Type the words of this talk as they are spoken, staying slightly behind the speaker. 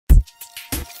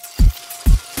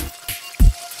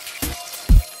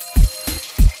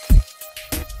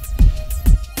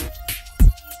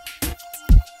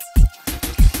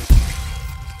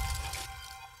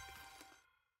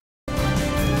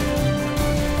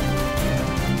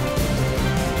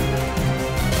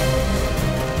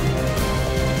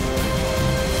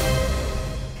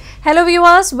Hello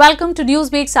viewers, welcome to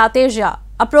Newsweek South Asia,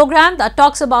 a program that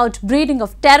talks about breeding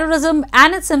of terrorism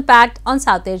and its impact on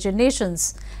South Asian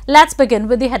nations. Let's begin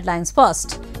with the headlines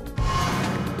first.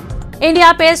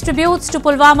 India pays tributes to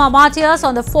Pulwama martyrs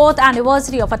on the 4th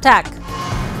anniversary of attack.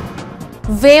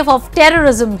 Wave of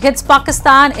terrorism hits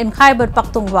Pakistan in Khyber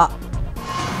Pakhtunkhwa.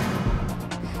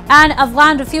 And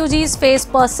Afghan refugees face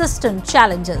persistent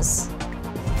challenges.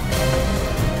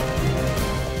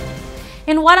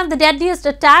 In one of the deadliest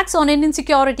attacks on Indian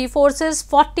security forces,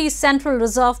 40 Central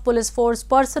Reserve Police Force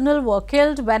personnel were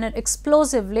killed when an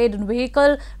explosive-laden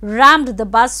vehicle rammed the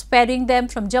bus ferrying them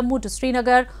from Jammu to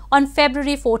Srinagar on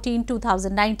February 14,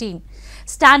 2019.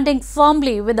 Standing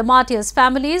firmly with the martyrs'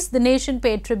 families, the nation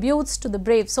paid tributes to the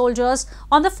brave soldiers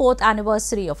on the 4th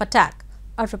anniversary of attack.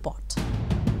 A report.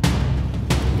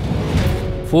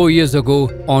 4 years ago,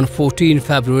 on 14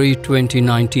 February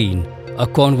 2019, a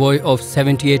convoy of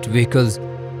 78 vehicles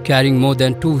carrying more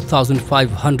than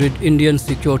 2,500 Indian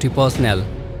security personnel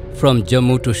from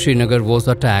Jammu to Srinagar was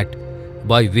attacked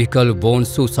by vehicle-borne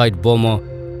suicide bomber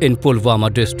in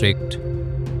Pulwama district.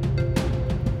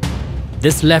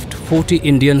 This left 40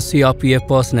 Indian CRPF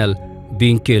personnel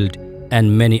being killed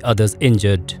and many others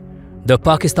injured. The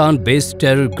Pakistan-based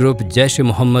terror group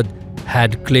Jaish-e-Mohammed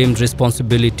had claimed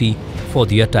responsibility for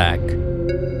the attack.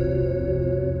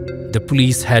 The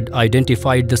police had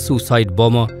identified the suicide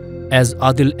bomber as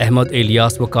Adil Ahmed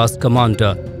Elias Waqas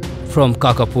commander from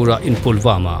Kakapura in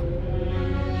Pulwama.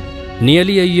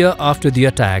 Nearly a year after the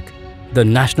attack, the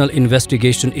National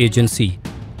Investigation Agency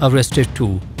arrested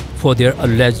two for their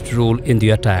alleged role in the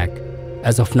attack.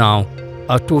 As of now,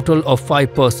 a total of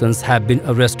 5 persons have been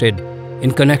arrested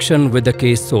in connection with the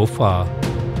case so far.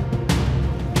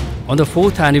 On the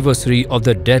 4th anniversary of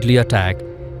the deadly attack,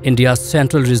 India's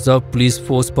Central Reserve Police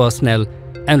Force personnel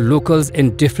and locals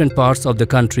in different parts of the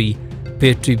country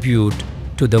paid tribute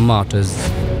to the martyrs.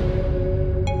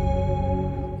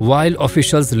 While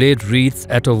officials laid wreaths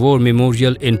at a war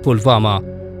memorial in Pulwama,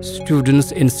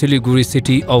 students in Siliguri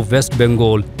city of West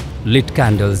Bengal lit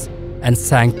candles and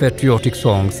sang patriotic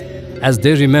songs as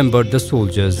they remembered the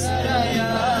soldiers.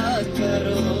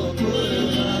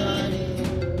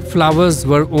 Flowers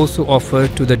were also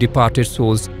offered to the departed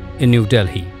souls in New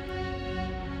Delhi.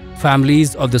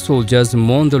 Families of the soldiers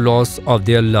mourn the loss of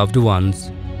their loved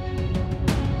ones.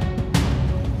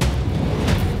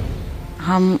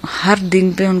 हम हर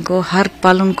दिन पे उनको हर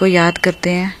पल उनको याद करते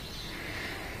हैं.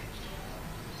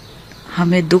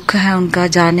 हमें दुख है उनका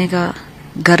जाने का,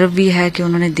 गर्व भी है कि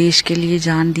उन्होंने देश के लिए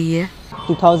जान दी है.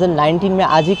 2019 में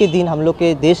आज ही के दिन हम लोग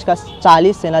के देश का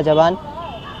 40 सेना जवान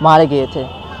मारे गए थे,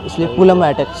 इसलिए पुलवामा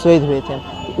अटैक शहीद हुए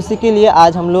थे. इसी के लिए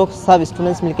आज हम लोग सब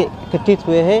स्टूडेंट्स मिलकर एकत्रित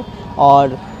हुए हैं और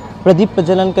प्रदीप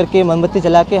प्रज्वलन करके मोमबत्ती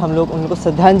जला के हम लोग उनको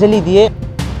श्रद्धांजलि दिए.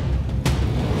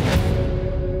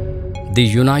 The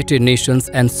United Nations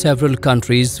and several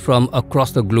countries from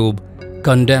across the globe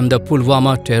condemned the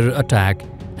Pulwama terror attack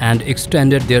and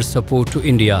extended their support to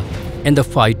India in the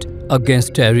fight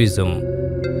against terrorism.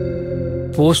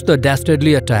 Post the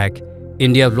dastardly attack,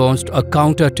 India launched a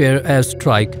counter-terror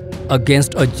airstrike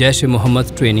against a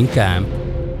Jaish-e-Mohammed training camp.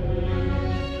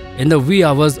 In the wee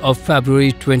hours of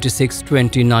February 26,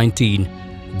 2019,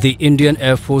 the Indian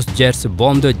Air Force jets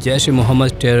bombed the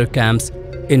Jaish-e-Mohammed terror camps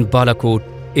in Balakot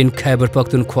in Khyber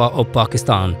Pakhtunkhwa of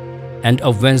Pakistan and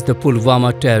avenged the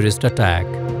Pulwama terrorist attack.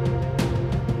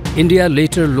 India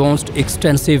later launched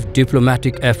extensive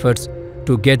diplomatic efforts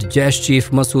to get Jaish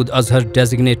chief Masood Azhar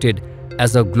designated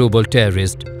as a global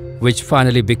terrorist, which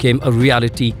finally became a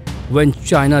reality when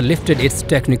China lifted its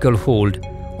technical hold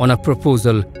on a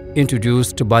proposal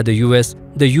introduced by the US,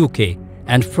 the UK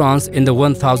and France in the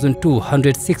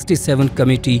 1267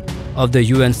 Committee of the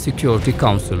UN Security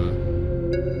Council.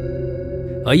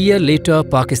 A year later,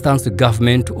 Pakistan's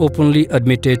government openly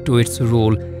admitted to its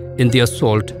role in the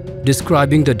assault,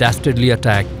 describing the dastardly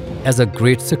attack as a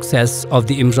great success of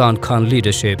the Imran Khan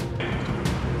leadership.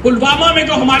 Pulwama में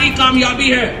जो हमारी कामयाबी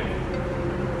है,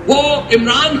 वो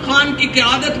इमरान खान की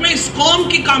क़यादत में इस कौम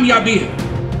की कामयाबी है.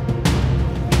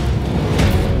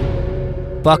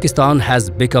 Pakistan has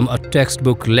become a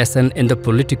textbook lesson in the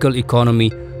political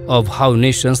economy of how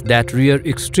nations that rear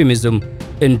extremism,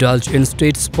 indulge in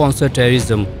state-sponsored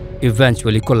terrorism,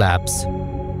 eventually collapse.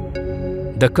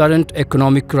 The current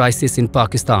economic crisis in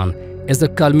Pakistan is a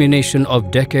culmination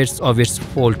of decades of its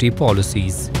faulty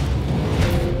policies.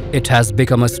 It has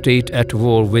become a state at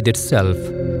war with itself.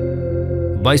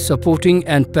 By supporting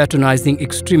and patronizing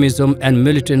extremism and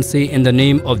militancy in the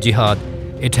name of jihad,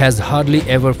 it has hardly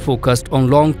ever focused on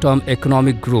long-term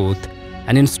economic growth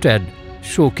and instead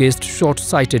showcased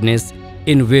short-sightedness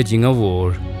in waging a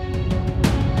war.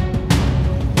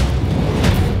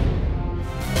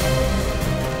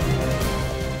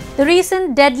 The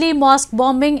recent deadly mosque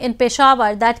bombing in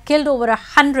Peshawar that killed over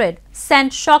 100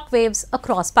 sent shockwaves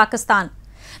across Pakistan.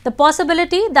 The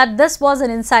possibility that this was an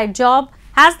inside job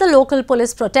has the local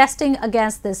police protesting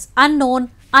against this unknown,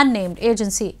 unnamed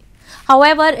agency.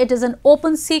 However, it is an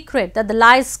open secret that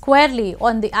lies squarely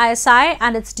on the ISI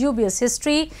and its dubious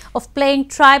history of playing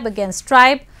tribe against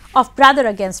tribe, of brother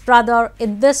against brother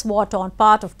in this war-torn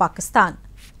part of Pakistan.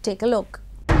 Take a look.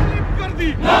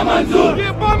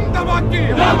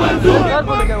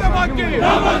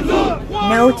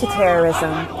 No to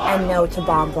terrorism and no to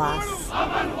bomb blasts.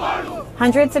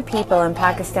 Hundreds of people in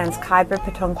Pakistan's Khyber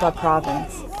Pakhtunkhwa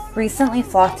province recently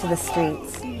flocked to the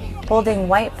streets, holding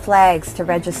white flags to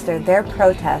register their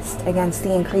protest against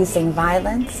the increasing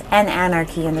violence and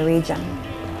anarchy in the region.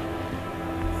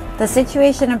 The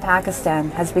situation in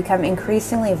Pakistan has become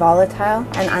increasingly volatile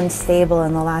and unstable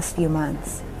in the last few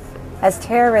months, as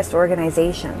terrorist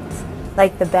organizations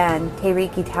like the banned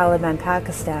Tehreek-e-Taliban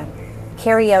Pakistan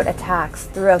carry out attacks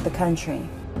throughout the country.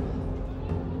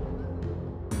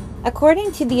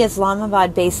 According to the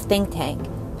Islamabad-based think tank,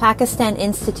 Pakistan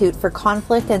Institute for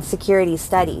Conflict and Security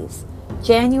Studies,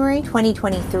 January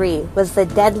 2023 was the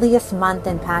deadliest month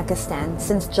in Pakistan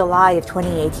since July of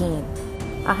 2018.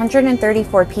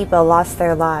 134 people lost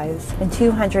their lives and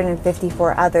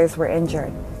 254 others were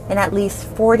injured in at least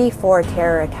 44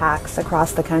 terror attacks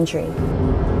across the country.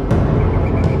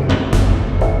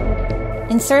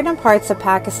 In certain parts of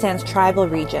Pakistan's tribal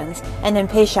regions and in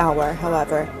Peshawar,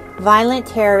 however, violent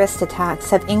terrorist attacks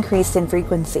have increased in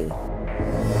frequency.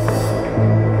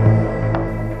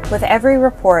 With every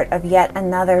report of yet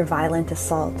another violent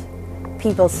assault,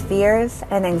 people's fears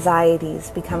and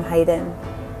anxieties become heightened.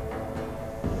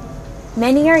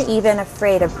 Many are even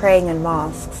afraid of praying in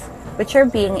mosques, which are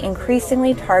being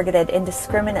increasingly targeted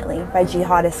indiscriminately by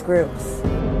jihadist groups.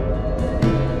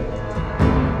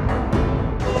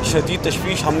 शदीद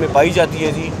तशवीश हम में पाई जाती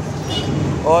है जी,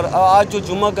 और आज जो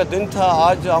जुम्मा का दिन था,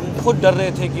 आज हम खुद डर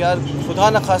रहे थे कि यार खुदा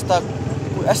न खास्ता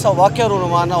कोई ऐसा वाक़या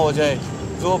रुनुमा ना हो जाए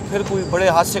जो फिर कोई बड़े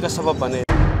हादसे का सबब बने.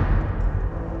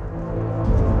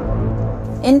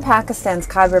 In Pakistan's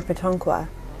Khyber Pakhtunkhwa,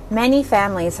 many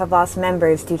families have lost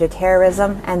members due to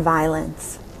terrorism and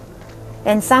violence.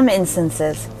 In some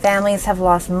instances, families have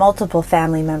lost multiple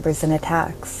family members in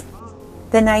attacks.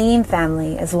 The Naeem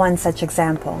family is one such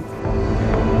example.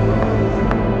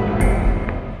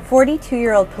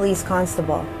 42-year-old police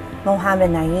constable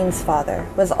Mohammed Naeem's father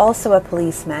was also a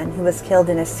policeman who was killed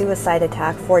in a suicide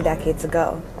attack 4 decades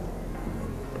ago.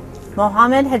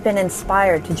 Mohammed had been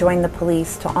inspired to join the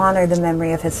police to honor the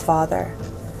memory of his father.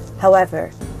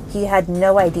 However, he had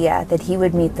no idea that he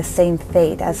would meet the same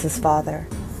fate as his father,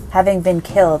 having been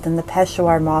killed in the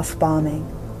Peshawar mosque bombing.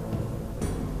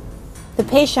 The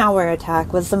Peshawar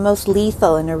attack was the most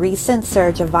lethal in a recent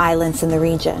surge of violence in the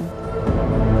region.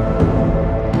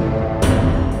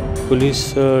 Police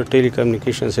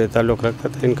telecommunication से ताल्लुक़ रखता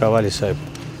था इनका वालिद साहब.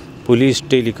 Police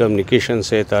telecommunication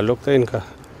से ताल्लुक़ था इनका,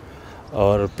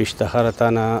 और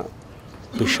पिश्तखारताना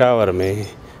पेशावर में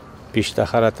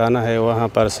पिश्तखारताना है, वहाँ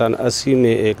पर सन 80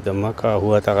 में एक धमाका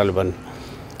हुआ था ग़लबन,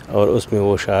 और उसमें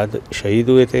वो शहीद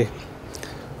हुए थे.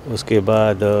 उसके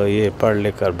बाद ये पढ़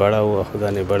लिख कर बड़ा हुआ, खुदा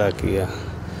ने बड़ा किया.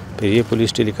 फिर ये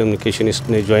पुलिस टेलीकम्युनिकेशन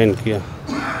इसने ज्वाइन किया,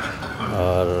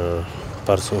 और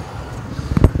परसों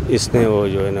इसने वो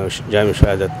जो है ना जाम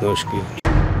शहादत नोश की.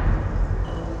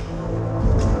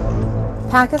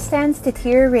 Pakistan's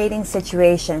deteriorating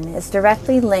situation is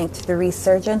directly linked to the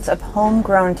resurgence of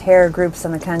homegrown terror groups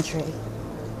in the country.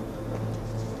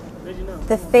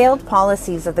 The failed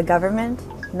policies of the government,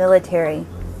 military,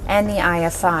 and the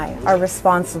ISI are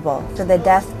responsible for the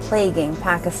death plaguing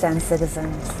Pakistan's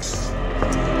citizens.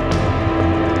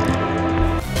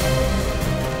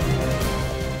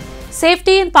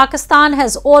 Safety in Pakistan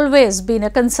has always been a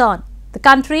concern. The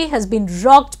country has been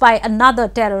rocked by another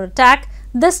terror attack.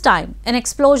 This time, an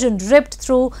explosion ripped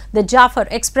through the Jafar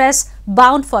Express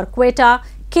bound for Quetta,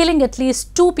 killing at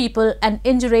least 2 people and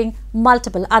injuring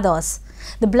multiple others.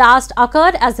 The blast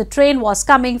occurred as the train was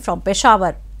coming from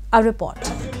Peshawar. A report.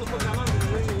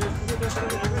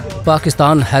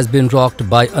 Pakistan has been rocked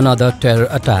by another terror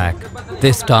attack.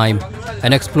 This time,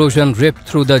 an explosion ripped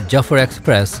through the Jafar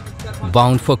Express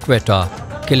bound for Quetta,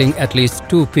 killing at least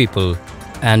 2 people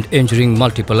and injuring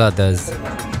multiple others.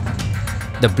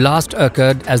 The blast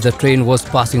occurred as the train was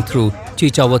passing through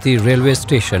Chichawati railway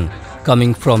station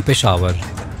coming from Peshawar.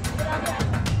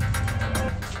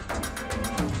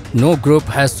 No group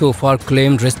has so far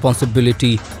claimed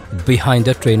responsibility behind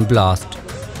the train blast.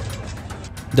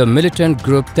 The militant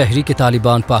group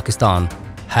Tehreek-e-Taliban Pakistan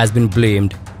has been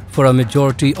blamed for a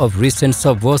majority of recent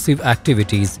subversive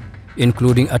activities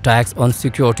including attacks on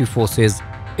security forces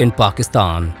in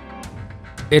Pakistan.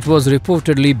 It was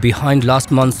reportedly behind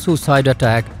last month's suicide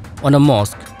attack on a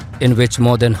mosque in which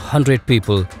more than 100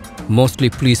 people, mostly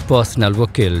police personnel, were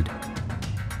killed.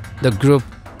 The group,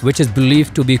 which is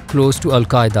believed to be close to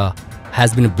Al-Qaeda,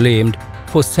 has been blamed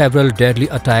for several deadly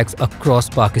attacks across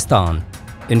Pakistan,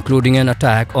 including an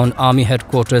attack on army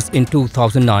headquarters in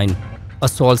 2009,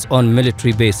 assaults on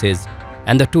military bases,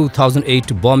 and the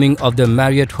 2008 bombing of the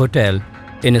Marriott Hotel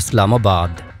in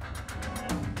Islamabad.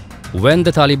 When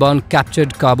the Taliban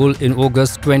captured Kabul in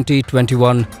August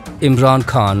 2021, Imran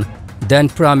Khan, then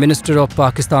Prime Minister of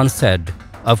Pakistan, said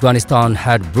Afghanistan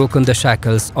had broken the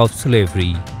shackles of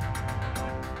slavery.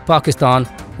 Pakistan,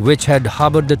 which had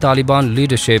harbored the Taliban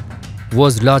leadership,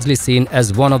 was largely seen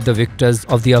as one of the victors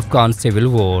of the Afghan civil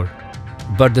war.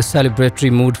 But the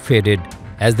celebratory mood faded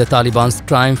as the Taliban's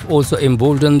triumph also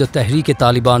emboldened the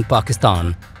Tehreek-e-Taliban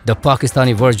Pakistan, the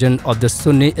Pakistani version of the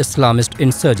Sunni Islamist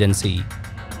insurgency.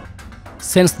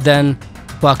 Since then,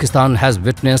 Pakistan has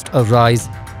witnessed a rise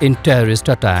in terrorist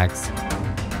attacks.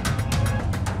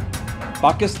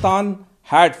 Pakistan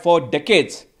had for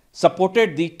decades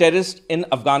supported the terrorists in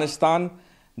Afghanistan.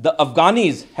 The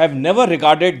Afghanis have never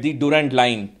regarded the Durand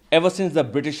Line ever since the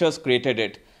Britishers created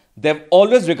it. They've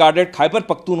always regarded Khyber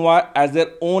Pakhtunkhwa as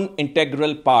their own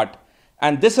integral part.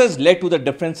 And this has led to the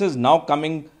differences now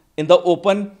coming in the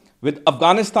open, with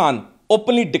Afghanistan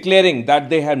openly declaring that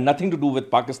they have nothing to do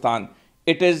with Pakistan.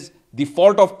 It is the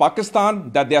fault of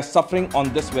Pakistan that they are suffering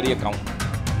on this very account.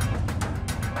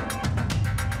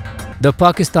 The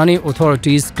Pakistani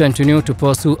authorities continue to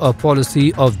pursue a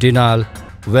policy of denial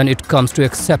when it comes to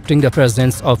accepting the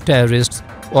presence of terrorists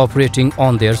operating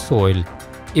on their soil,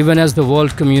 even as the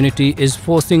world community is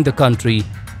forcing the country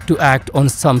to act on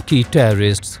some key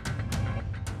terrorists.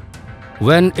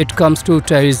 When it comes to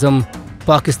terrorism,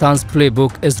 Pakistan's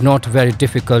playbook is not very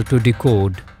difficult to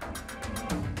decode.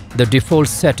 The default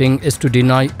setting is to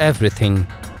deny everything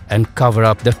and cover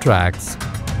up the tracks.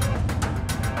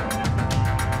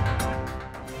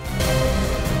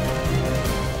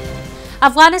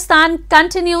 Afghanistan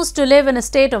continues to live in a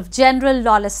state of general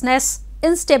lawlessness,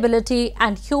 instability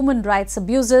and human rights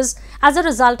abuses as a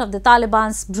result of the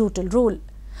Taliban's brutal rule.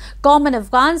 Common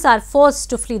Afghans are forced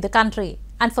to flee the country,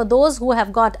 and for those who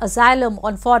have got asylum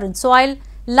on foreign soil,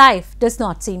 life does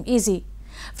not seem easy.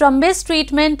 From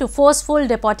mistreatment to forceful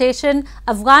deportation,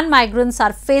 Afghan migrants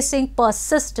are facing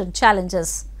persistent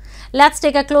challenges. Let's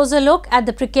take a closer look at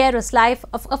the precarious life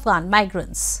of Afghan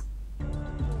migrants.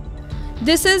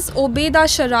 This is Obeda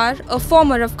Sharar, a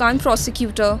former Afghan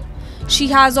prosecutor. She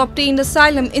has obtained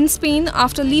asylum in Spain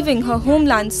after leaving her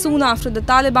homeland soon after the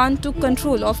Taliban took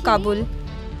control of Kabul.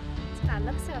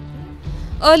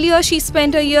 Earlier, she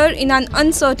spent a year in an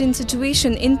uncertain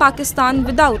situation in Pakistan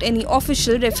without any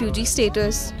official refugee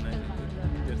status.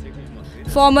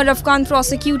 Former Afghan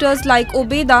prosecutors like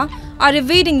Obeda are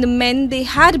evading the men they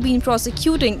had been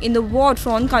prosecuting in the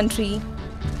war-torn country.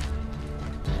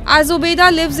 As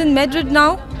Obeda lives in Madrid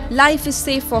now, life is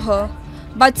safe for her.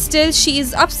 But still, she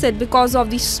is upset because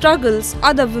of the struggles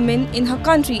other women in her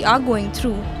country are going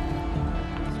through.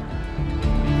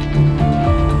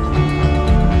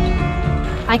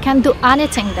 I can do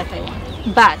anything that I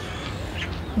want, but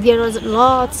there are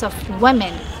lots of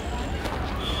women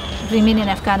remain in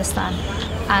Afghanistan,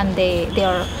 and they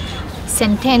are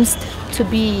sentenced to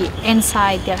be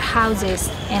inside their houses,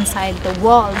 inside the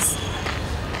walls,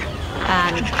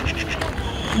 and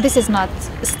this is not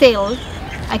still.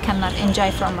 I cannot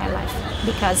enjoy from my life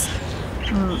because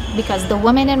the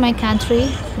women in my country,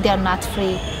 they are not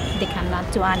free. They cannot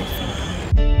do anything.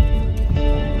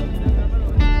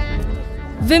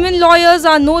 Women lawyers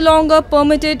are no longer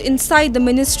permitted inside the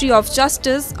Ministry of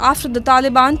Justice after the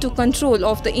Taliban took control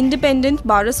of the Independent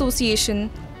Bar Association.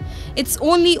 It's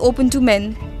only open to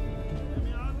men.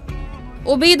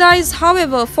 Obeda is,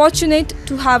 however, fortunate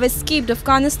to have escaped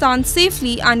Afghanistan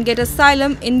safely and get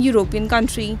asylum in European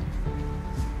country.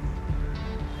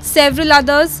 Several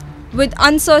others with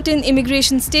uncertain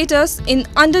immigration status in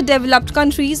underdeveloped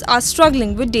countries are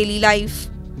struggling with daily life.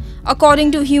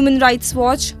 According to Human Rights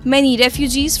Watch, many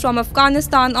refugees from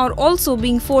Afghanistan are also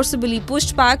being forcibly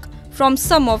pushed back from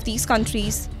some of these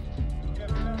countries.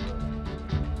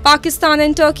 Pakistan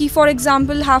and Turkey, for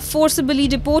example, have forcibly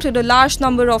deported a large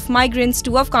number of migrants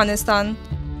to Afghanistan.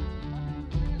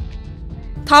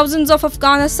 Thousands of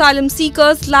Afghan asylum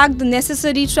seekers lack the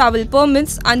necessary travel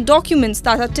permits and documents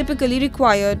that are typically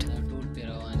required.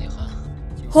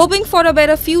 Hoping for a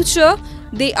better future,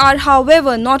 they are,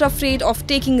 however, not afraid of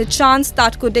taking a chance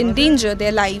that could endanger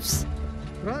their lives.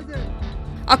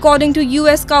 According to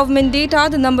US government data,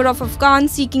 the number of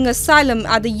Afghans seeking asylum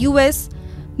at the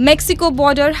US-Mexico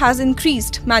border has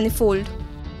increased manifold.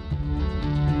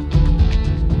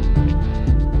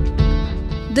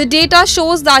 The data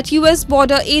shows that US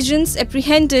border agents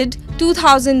apprehended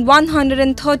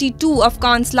 2,132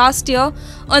 Afghans last year,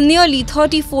 a nearly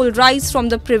 30-fold rise from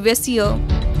the previous year.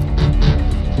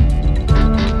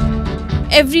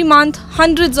 Every month,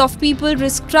 hundreds of people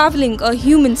risk traveling a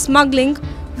human smuggling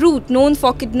route known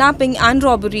for kidnapping and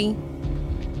robbery.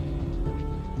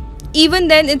 Even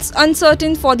then, it's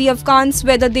uncertain for the Afghans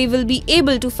whether they will be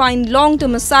able to find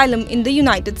long-term asylum in the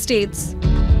United States.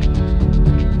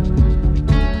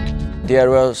 There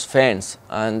was fence,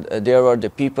 and there were the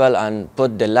people and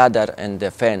put the ladder in the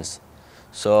fence.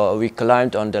 So we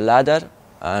climbed on the ladder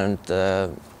and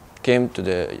came to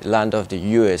the land of the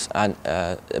US, and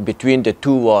between the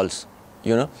two walls,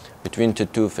 between the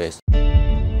two faces.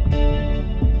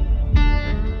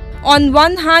 On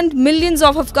one hand, millions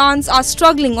of Afghans are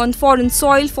struggling on foreign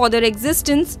soil for their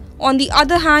existence. On the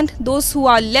other hand, those who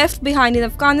are left behind in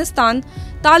Afghanistan,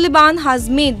 Taliban has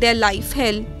made their life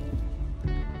hell.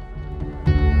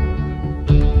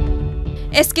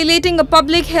 Escalating a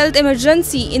public health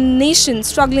emergency in a nation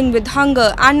struggling with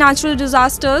hunger and natural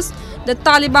disasters, the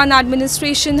Taliban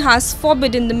administration has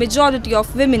forbidden the majority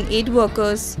of women aid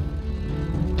workers.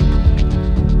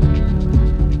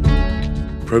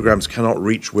 Programs cannot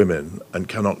reach women and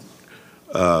cannot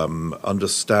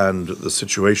understand the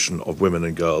situation of women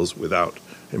and girls without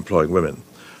employing women.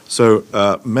 So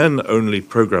men-only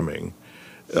programming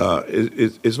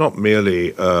is not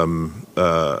merely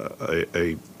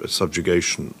a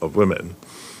subjugation of women,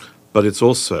 but it's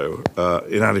also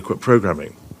inadequate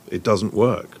programming. It doesn't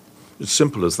work. It's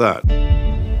simple as that.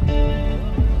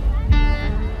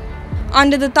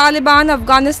 Under the Taliban,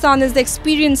 Afghanistan is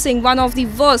experiencing one of the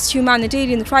worst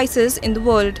humanitarian crises in the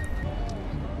world.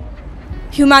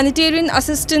 Humanitarian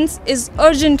assistance is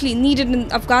urgently needed in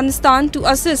Afghanistan to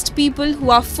assist people who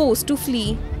are forced to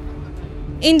flee.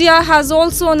 India has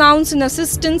also announced an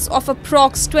assistance of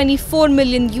approx 24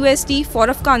 million USD for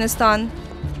Afghanistan.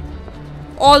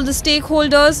 All the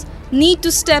stakeholders need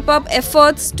to step up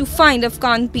efforts to find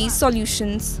Afghan peace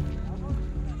solutions.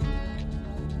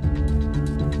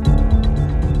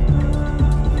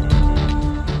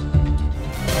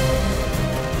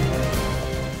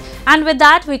 And with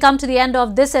that, we come to the end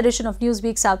of this edition of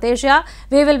Newsweek South Asia.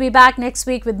 We will be back next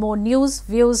week with more news,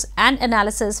 views and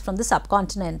analysis from the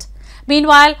subcontinent.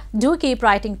 Meanwhile, do keep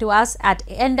writing to us at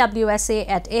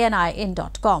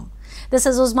nwsa@anin.com. This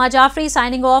is Uzma Jafri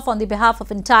signing off on the behalf of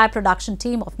entire production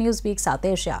team of Newsweek South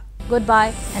Asia.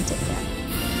 Goodbye and take care.